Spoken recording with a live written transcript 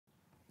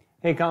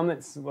Hey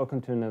Comets, welcome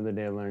to another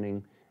day of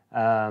learning.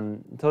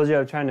 Told you I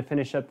was trying to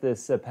finish up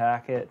this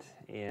packet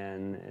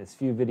in as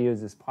few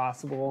videos as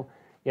possible.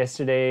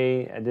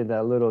 Yesterday I did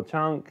that little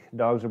chunk,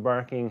 dogs were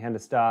barking, had to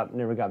stop,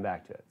 never got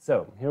back to it.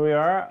 So here we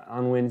are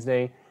on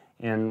Wednesday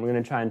and we're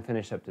going to try and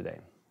finish up today.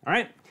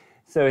 Alright,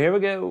 so here we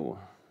go.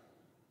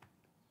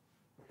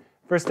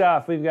 First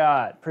off, we've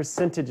got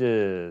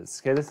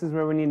percentages. Okay, this is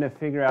where we need to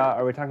figure out,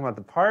 are we talking about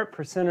the part,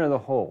 percent, or the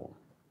whole?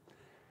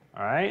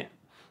 Alright.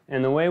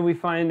 And the way we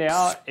find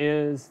out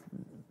is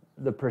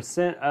the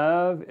percent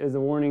of is a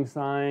warning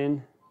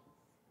sign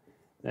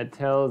that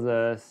tells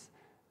us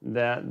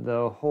that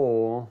the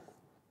whole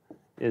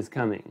is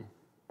coming.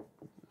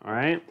 All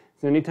right?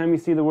 So anytime you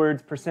see the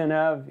words percent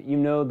of, you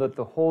know that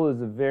the whole is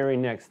the very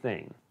next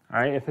thing.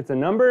 All right? If it's a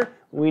number,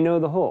 we know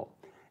the whole.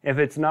 If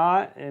it's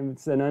not, if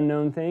it's an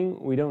unknown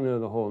thing, we don't know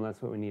the whole, and that's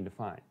what we need to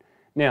find.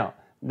 Now,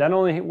 that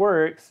only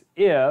works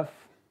if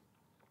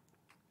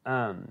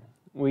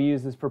we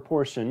use this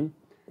proportion.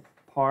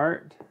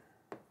 Part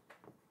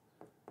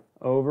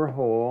over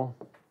whole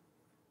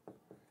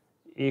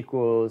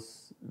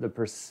equals the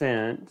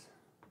percent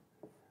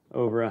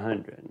over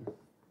 100.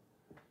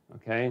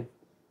 Okay?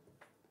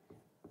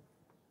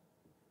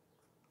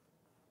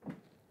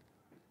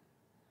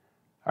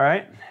 All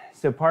right,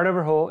 so part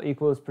over whole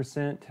equals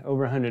percent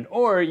over 100.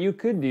 Or you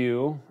could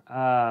do,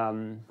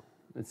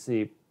 let's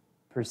see,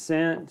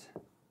 percent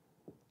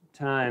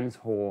times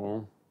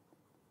whole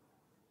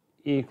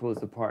equals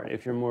the part,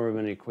 if you're more of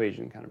an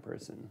equation kind of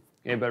person.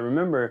 Okay, but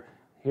remember,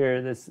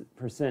 here this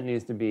percent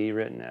needs to be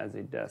written as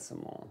a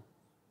decimal.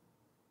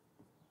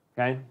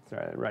 Okay,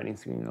 sorry, the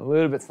writing's getting a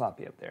little bit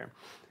sloppy up there.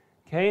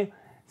 Okay,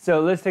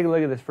 so let's take a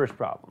look at this first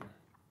problem.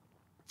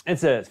 It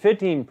says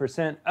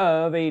 15%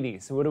 of 80.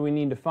 So what do we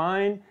need to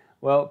find?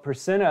 Well,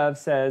 percent of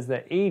says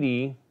that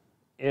 80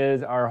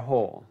 is our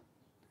whole.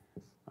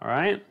 All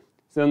right,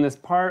 so in this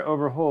part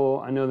over whole,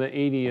 I know that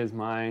 80 is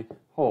my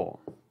whole.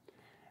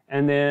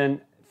 And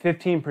then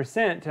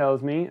 15%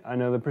 tells me I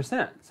know the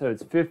percent. So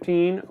it's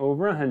 15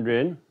 over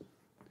 100.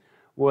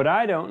 What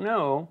I don't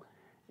know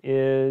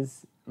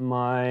is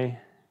my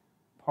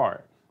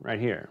part right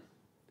here.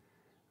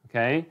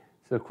 Okay,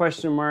 so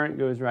question mark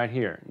goes right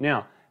here.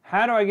 Now,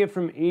 how do I get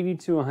from 80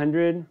 to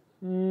 100?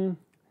 In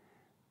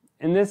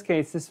this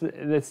case,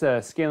 this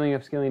scaling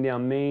up, scaling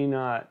down may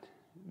not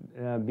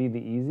be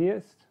the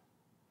easiest.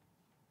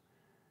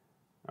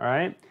 All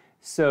right,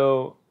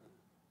 so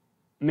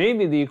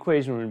maybe the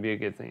equation would be a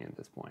good thing at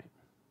this point.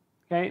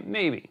 Okay,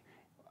 maybe.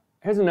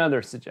 Here's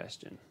another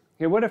suggestion.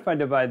 Okay, what if I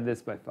divide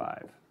this by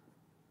 5?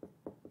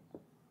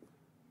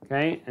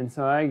 Okay, and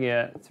so I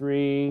get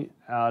 3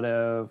 out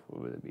of,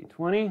 what would it be,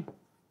 20?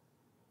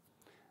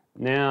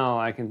 Now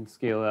I can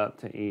scale up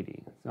to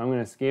 80. So I'm going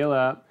to scale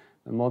up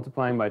by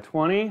multiplying by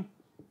 20.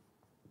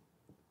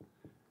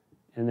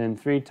 And then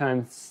 3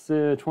 times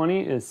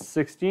 20 is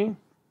 60.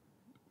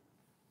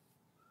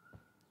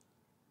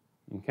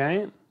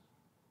 Okay.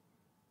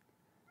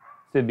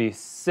 So it'd be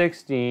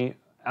 60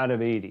 out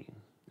of 80.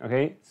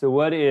 Okay, so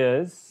what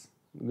is,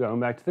 going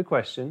back to the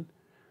question,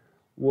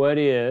 what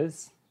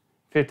is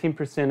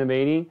 15% of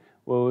 80?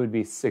 Well, it would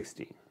be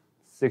 60.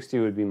 60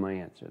 would be my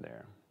answer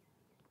there.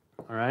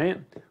 All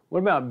right, what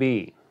about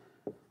B?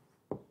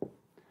 It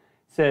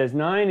says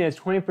 9 is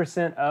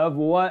 20% of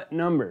what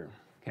number?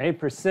 Okay,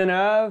 percent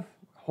of,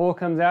 whole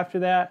comes after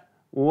that.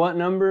 What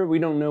number? We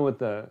don't know what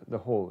the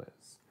whole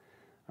is.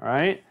 All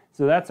right,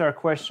 so that's our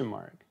question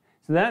mark.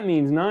 So that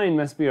means 9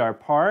 must be our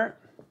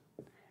part,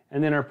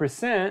 and then our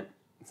percent,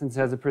 since it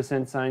has a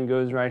percent sign,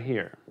 goes right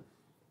here.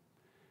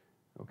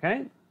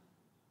 Okay?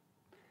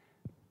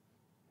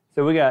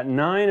 So we got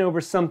 9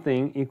 over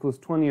something equals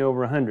 20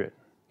 over 100.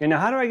 Okay, now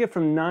how do I get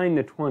from 9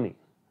 to 20?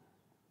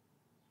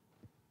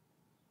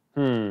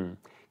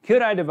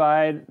 Could I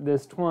divide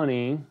this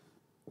 20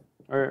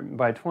 or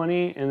by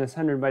 20 and this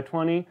 100 by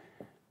 20?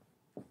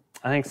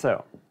 I think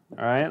so.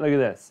 All right, look at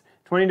this.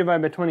 20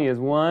 divided by 20 is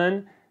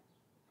 1.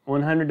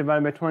 100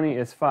 divided by 20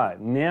 is 5.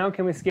 Now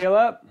can we scale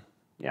up?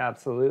 Yeah,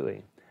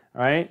 absolutely.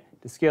 All right,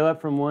 to scale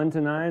up from 1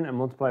 to 9, I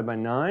multiply by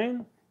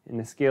 9. And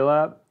to scale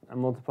up, I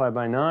multiply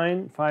by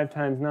 9. 5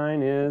 times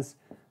 9 is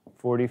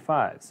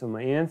 45. So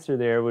my answer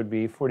there would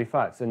be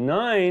 45. So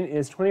 9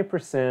 is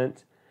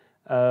 20%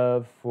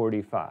 of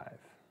 45.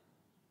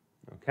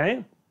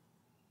 Okay?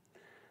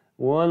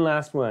 One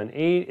last one.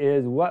 8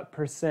 is what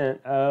percent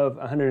of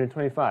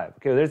 125?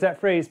 Okay, there's that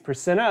phrase,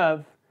 percent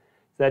of.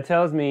 So that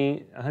tells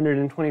me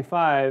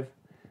 125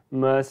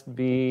 must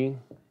be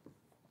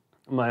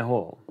my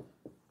whole.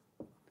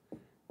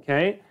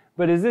 Okay,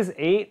 but is this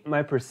 8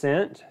 my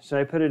percent? Should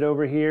I put it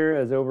over here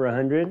as over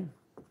 100?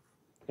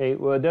 Okay,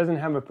 well it doesn't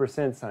have a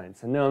percent sign,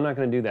 so no, I'm not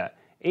going to do that.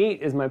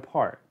 8 is my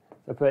part.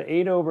 So I put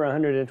 8 over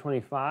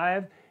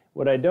 125.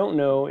 What I don't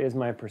know is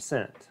my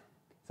percent.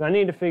 So I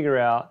need to figure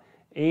out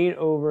 8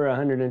 over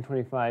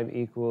 125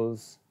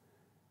 equals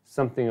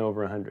something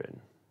over 100.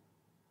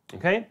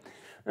 Okay?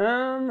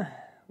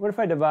 What if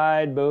I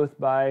divide both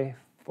by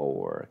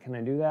 4? Can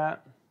I do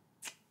that?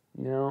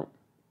 No.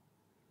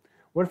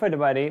 What if I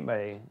divide 8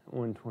 by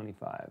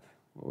 125?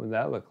 What would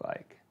that look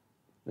like?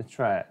 Let's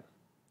try it.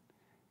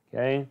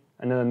 Okay,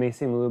 I know that may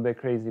seem a little bit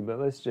crazy, but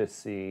let's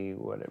just see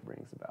what it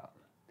brings about.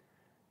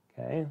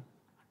 Okay.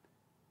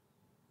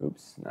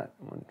 Oops, not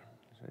 1.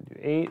 So I do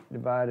 8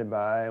 divided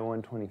by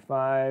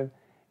 125,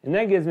 and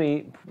that gives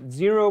me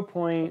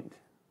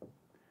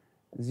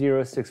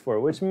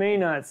 0.064, which may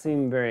not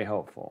seem very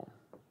helpful.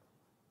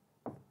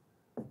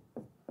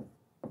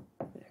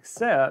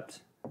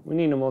 Except we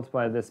need to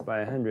multiply this by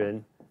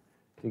 100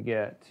 to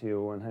get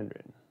to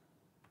 100.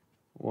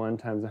 1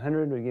 times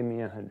 100 would give me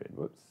 100.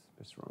 Whoops,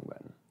 pressed the wrong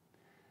button.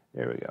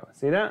 There we go.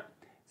 See that?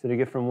 So to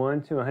get from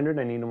 1 to 100,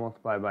 I need to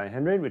multiply by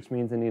 100, which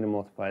means I need to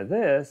multiply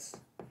this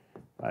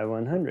by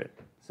 100.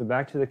 So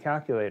back to the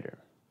calculator.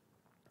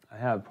 I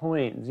have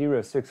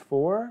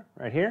 0.064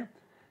 right here.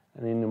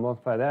 I need to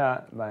multiply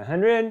that by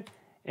 100,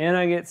 and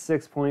I get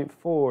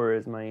 6.4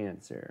 as my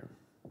answer.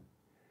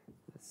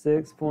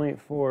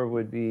 6.4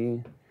 would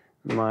be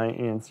my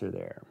answer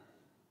there.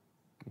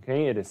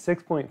 Okay, it is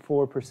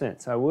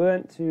 6.4%. So I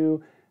want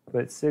to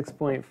put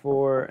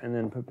 6.4 and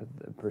then put the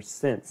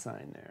percent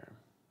sign there.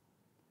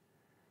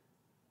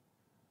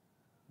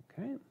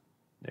 Okay,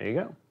 there you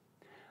go.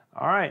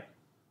 All right,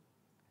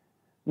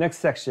 next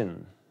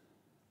section,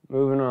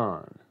 moving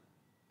on.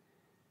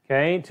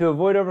 Okay, to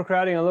avoid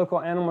overcrowding, a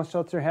local animal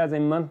shelter has a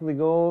monthly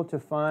goal to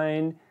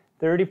find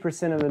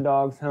 30% of the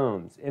dogs'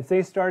 homes. If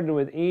they started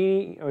with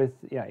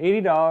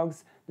 80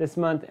 dogs this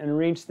month and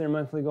reached their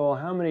monthly goal,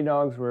 how many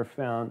dogs were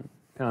found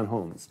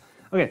homes?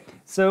 Okay,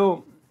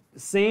 so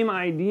same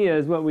idea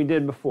as what we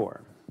did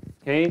before.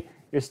 Okay,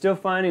 you're still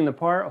finding the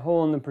part,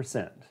 whole, and the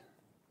percent.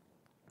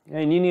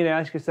 And you need to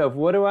ask yourself,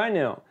 what do I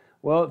know?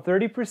 Well,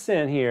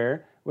 30%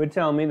 here would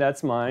tell me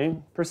that's my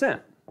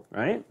percent,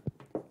 right?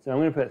 So I'm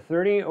going to put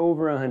 30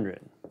 over 100.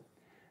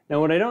 Now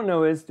what I don't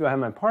know is, do I have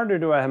my part or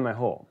do I have my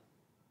whole?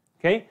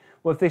 Okay,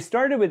 well if they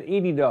started with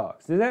 80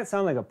 dogs, does that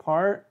sound like a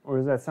part or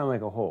does that sound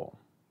like a whole?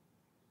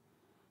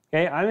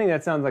 Okay, I think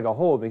that sounds like a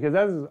whole because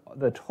that's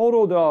the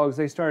total dogs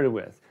they started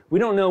with. We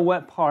don't know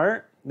what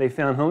part they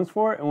found homes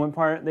for and what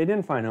part they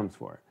didn't find homes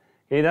for.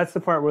 Okay, that's the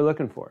part we're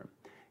looking for.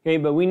 Okay,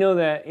 but we know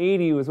that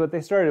 80 was what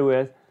they started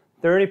with.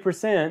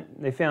 30%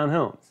 they found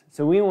homes.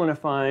 So we want to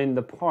find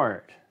the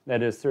part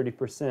that is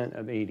 30%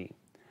 of 80.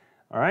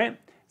 All right,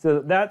 so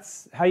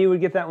that's how you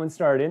would get that one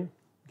started.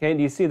 Okay,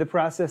 do you see the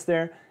process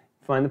there?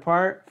 Find the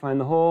part, find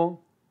the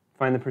whole,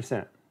 find the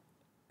percent.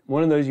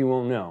 One of those you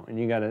won't know, and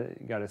you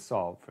gotta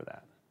solve for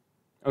that.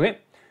 Okay,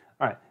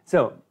 all right,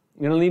 so I'm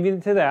going to leave you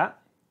to that,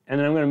 and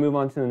then I'm going to move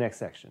on to the next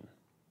section.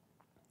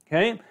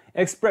 Okay,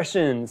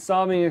 expressions,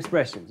 solving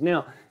expressions.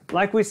 Now,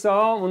 like we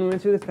saw when we went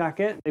through this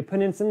packet, they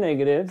put in some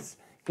negatives.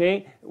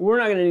 Okay, we're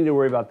not going to need to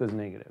worry about those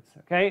negatives.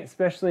 Okay,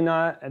 especially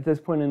not at this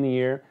point in the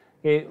year.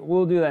 Okay,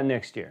 we'll do that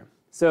next year.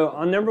 So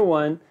on number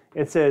 1,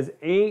 it says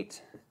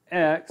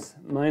 8x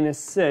minus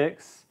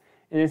 6,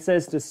 and it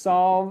says to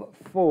solve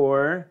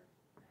for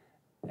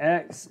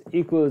x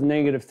equals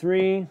negative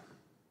 3,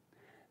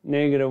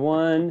 negative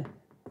 1,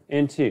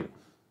 and 2.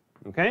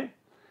 Okay?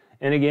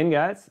 And again,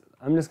 guys,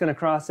 I'm just going to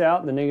cross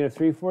out the negative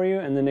 3 for you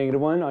and the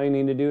negative 1. All you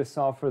need to do is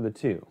solve for the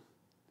 2.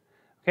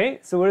 Okay,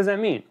 so what does that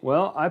mean?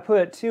 Well, I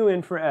put 2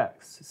 in for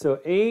x. So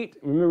 8,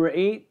 remember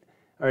 8,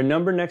 or a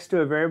number next to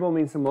a variable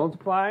means to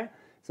multiply.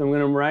 So I'm going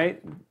to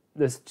write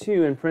this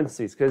 2 in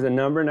parentheses because a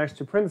number next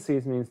to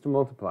parentheses means to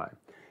multiply.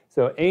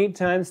 So 8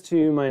 times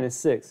 2 minus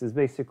 6 is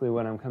basically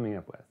what I'm coming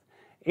up with.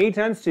 8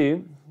 times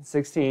 2,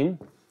 16,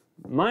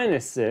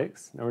 minus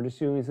 6, now we're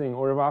just using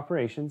order of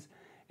operations,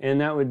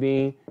 and that would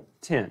be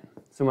 10.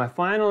 So my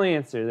final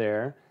answer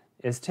there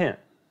is 10.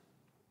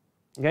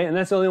 Okay, and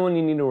that's the only one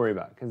you need to worry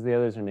about because the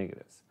others are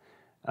negatives.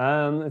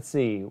 Let's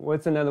see,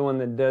 what's another one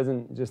that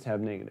doesn't just have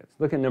negatives?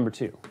 Look at number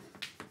 2.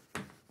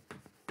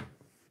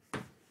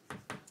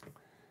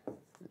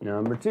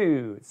 Number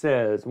 2, it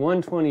says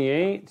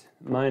 128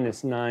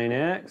 minus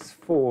 9x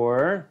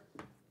for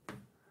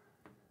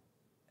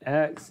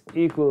x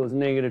equals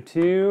negative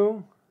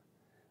 2,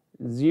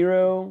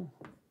 0,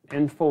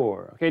 and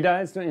 4. Okay,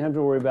 guys, don't you have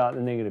to worry about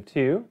the negative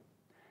 2.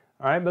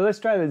 All right, but let's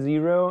try the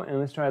 0 and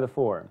let's try the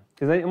 4.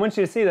 Because I want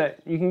you to see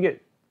that you can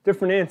get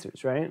different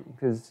answers, right?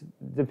 Because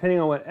depending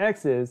on what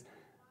x is,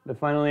 the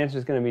final answer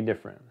is going to be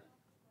different.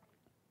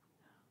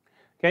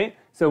 Okay,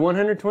 so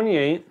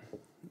 128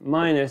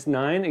 minus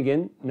 9,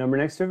 again, number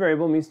next to a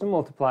variable means to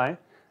multiply.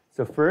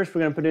 So first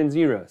we're going to put in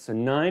 0. So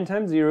 9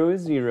 times 0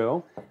 is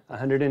 0.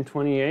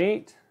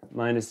 128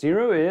 minus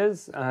 0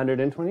 is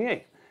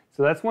 128.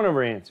 So that's one of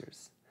our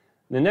answers.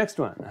 The next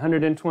one,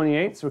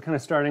 128, so we're kind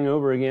of starting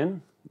over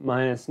again.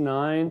 Minus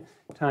 9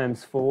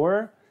 times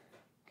 4.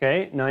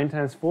 Okay, 9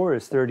 times 4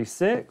 is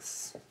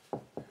 36.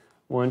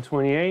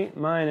 128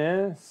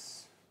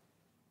 minus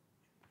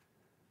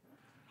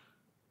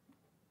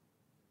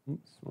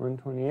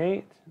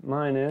 128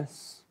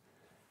 minus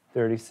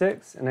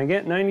 36, and I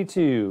get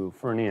 92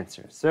 for an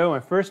answer. So my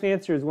first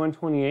answer is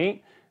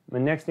 128. My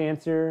next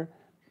answer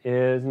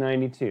is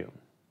 92.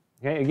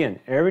 Okay, again,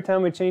 every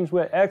time we change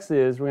what x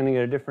is, we're going to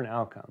get a different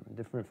outcome, a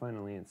different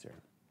final answer.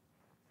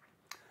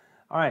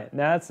 All right,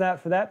 that's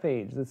that for that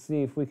page. Let's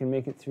see if we can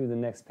make it through the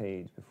next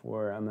page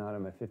before I'm out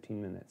of my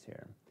 15 minutes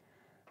here.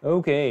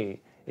 Okay,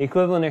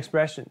 equivalent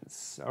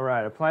expressions. All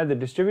right, apply the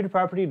distributive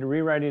property to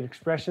rewrite an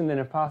expression, then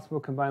if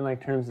possible, combine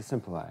like terms to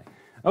simplify.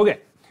 Okay,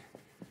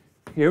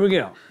 here we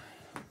go.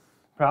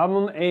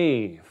 Problem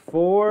A,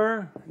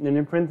 4, and then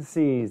in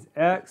parentheses,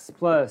 x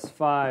plus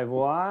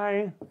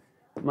 5y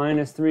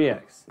minus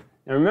 3x.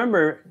 Now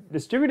remember,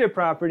 distributive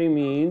property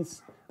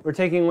means we're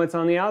taking what's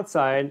on the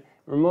outside,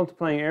 we're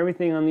multiplying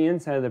everything on the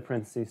inside of the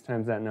parentheses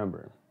times that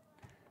number.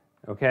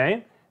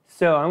 Okay,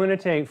 so I'm going to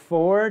take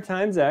 4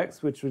 times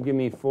x, which would give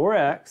me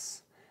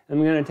 4x, and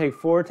I'm going to take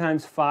 4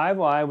 times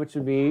 5y, which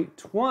would be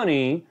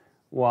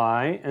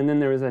 20y, and then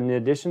there is an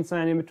addition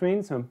sign in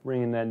between, so I'm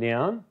bringing that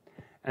down.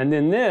 And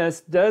then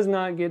this does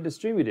not get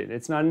distributed.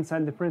 It's not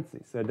inside the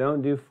parentheses, so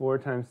don't do 4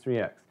 times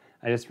 3x.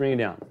 I just bring it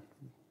down,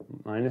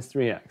 minus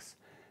 3x.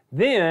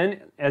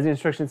 Then, as the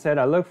instruction said,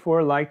 I look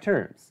for like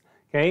terms.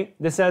 Okay,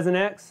 this has an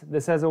x,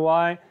 this has a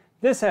y,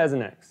 this has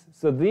an x.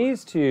 So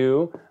these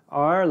two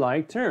are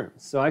like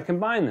terms, so I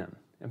combine them.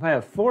 If I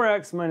have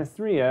 4x minus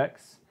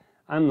 3x,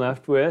 I'm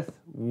left with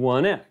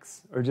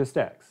 1x, or just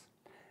x.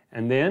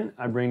 And then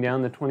I bring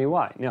down the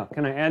 20y. Now,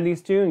 can I add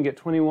these two and get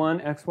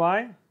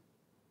 21xy?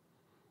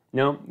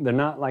 No, they're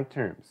not like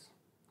terms.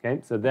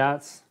 Okay, so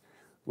that's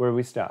where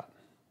we stop.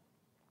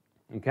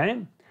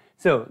 Okay,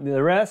 so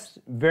the rest,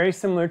 very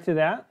similar to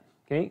that.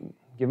 Okay,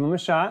 give them a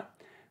shot.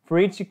 For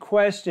each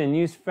question,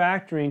 use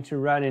factoring to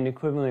write an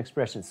equivalent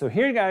expression. So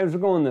here, guys, we're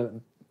going the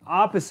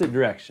opposite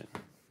direction.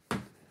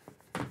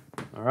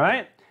 All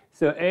right,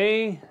 so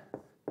A,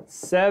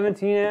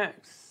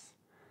 17x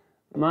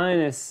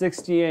minus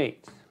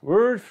 68.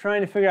 We're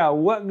trying to figure out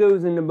what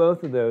goes into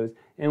both of those,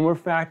 and we're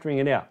factoring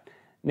it out.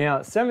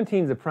 Now,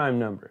 17 is a prime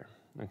number,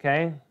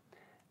 okay?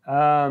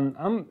 I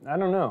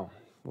don't know.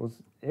 Will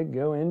it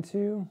go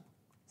into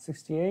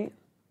 68?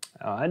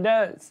 Oh, it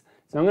does.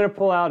 So I'm going to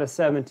pull out a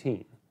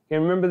 17. Okay,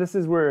 remember, this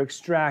is where we're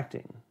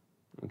extracting,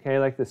 okay,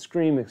 like the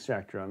Scream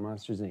extractor on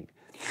Monsters, Inc.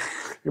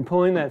 You're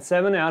pulling that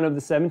 7 out of the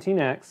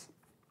 17x,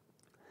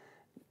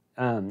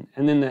 and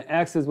then the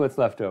x is what's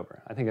left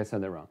over. I think I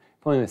said that wrong.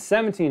 Pulling the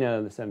 17 out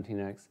of the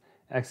 17x,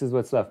 x is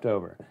what's left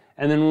over.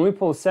 And then when we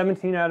pull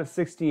 17 out of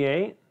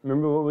 68,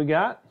 remember what we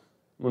got?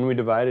 When we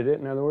divided it,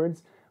 in other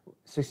words,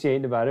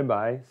 68 divided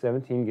by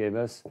 17 gave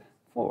us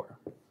 4.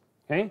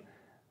 Okay?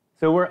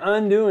 So we're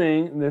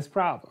undoing this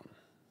problem.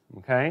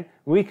 Okay?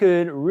 We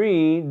could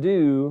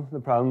redo the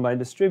problem by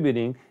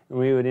distributing, and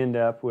we would end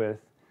up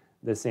with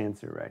this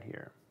answer right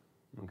here.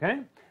 Okay?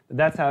 But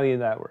that's how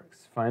that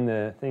works. Find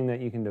the thing that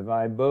you can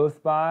divide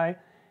both by,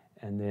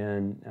 and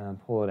then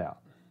pull it out.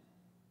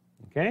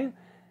 Okay?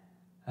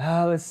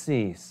 Let's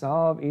see.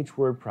 Solve each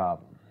word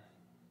problem.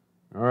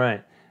 All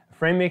right. A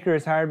frame maker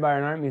is hired by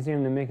an art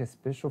museum to make a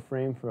special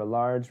frame for a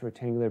large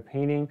rectangular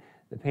painting.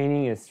 The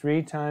painting is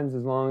 3 times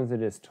as long as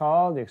it is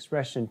tall. The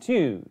expression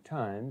 2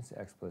 times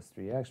x plus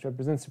 3x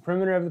represents the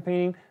perimeter of the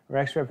painting, where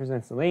x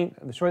represents the length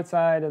of the short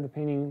side of the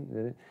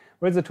painting.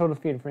 Where's the total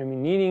feet of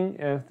framing needing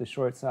if the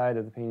short side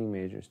of the painting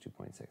measures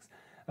 2.6?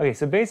 Okay,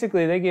 so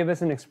basically they gave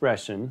us an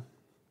expression,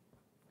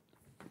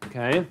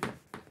 okay,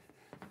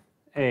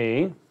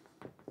 A,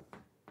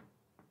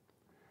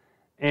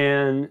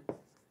 and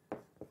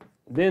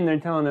then they're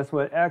telling us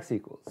what x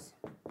equals,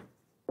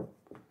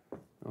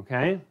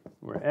 okay,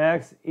 where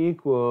x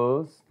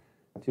equals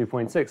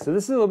 2.6. So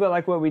this is a little bit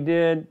like what we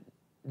did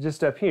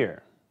just up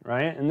here,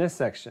 right, in this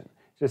section.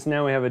 Just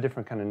now we have a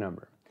different kind of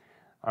number.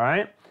 All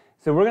right,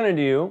 so we're going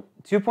to do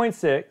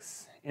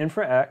 2.6 in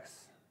for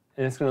x,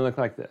 and it's going to look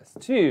like this.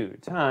 2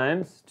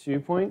 times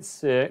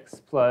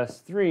 2.6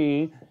 plus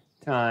 3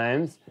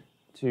 times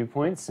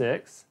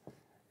 2.6,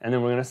 and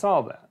then we're going to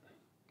solve that.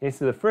 Okay,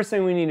 so the first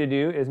thing we need to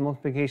do is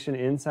multiplication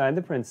inside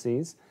the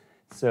parentheses.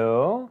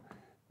 So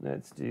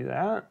let's do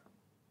that.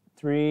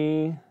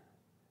 3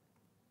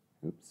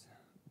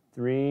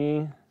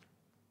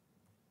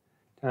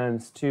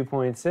 times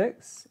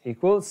 2.6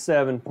 equals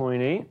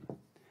 7.8.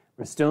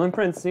 We're still in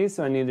parentheses,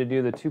 so I need to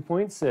do the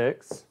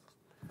 2.6.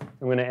 I'm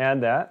going to add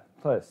that,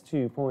 plus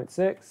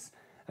 2.6.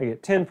 I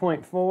get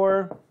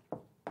 10.4.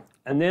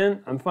 And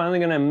then I'm finally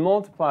going to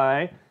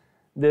multiply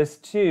this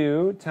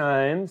 2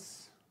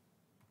 times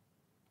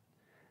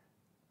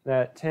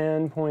that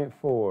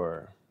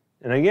 10.4.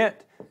 And I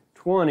get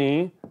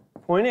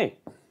 20.8.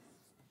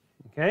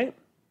 Okay?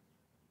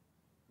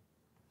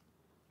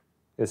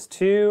 This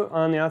 2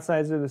 on the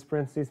outsides of this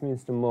parentheses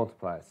means to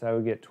multiply. So I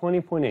would get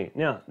 20.8.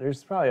 Now,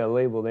 there's probably a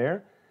label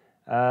there.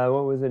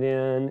 What was it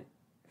in?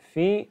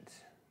 Feet.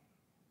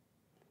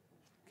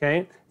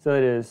 Okay, so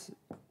it is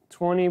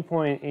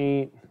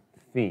 20.8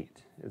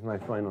 feet is my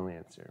final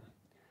answer.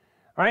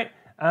 All right,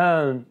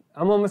 I'm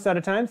almost out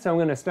of time, so I'm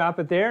going to stop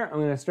it there. I'm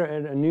going to start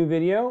a new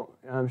video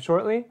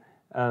shortly.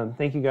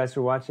 Thank you guys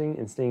for watching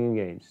and staying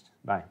engaged.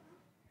 Bye.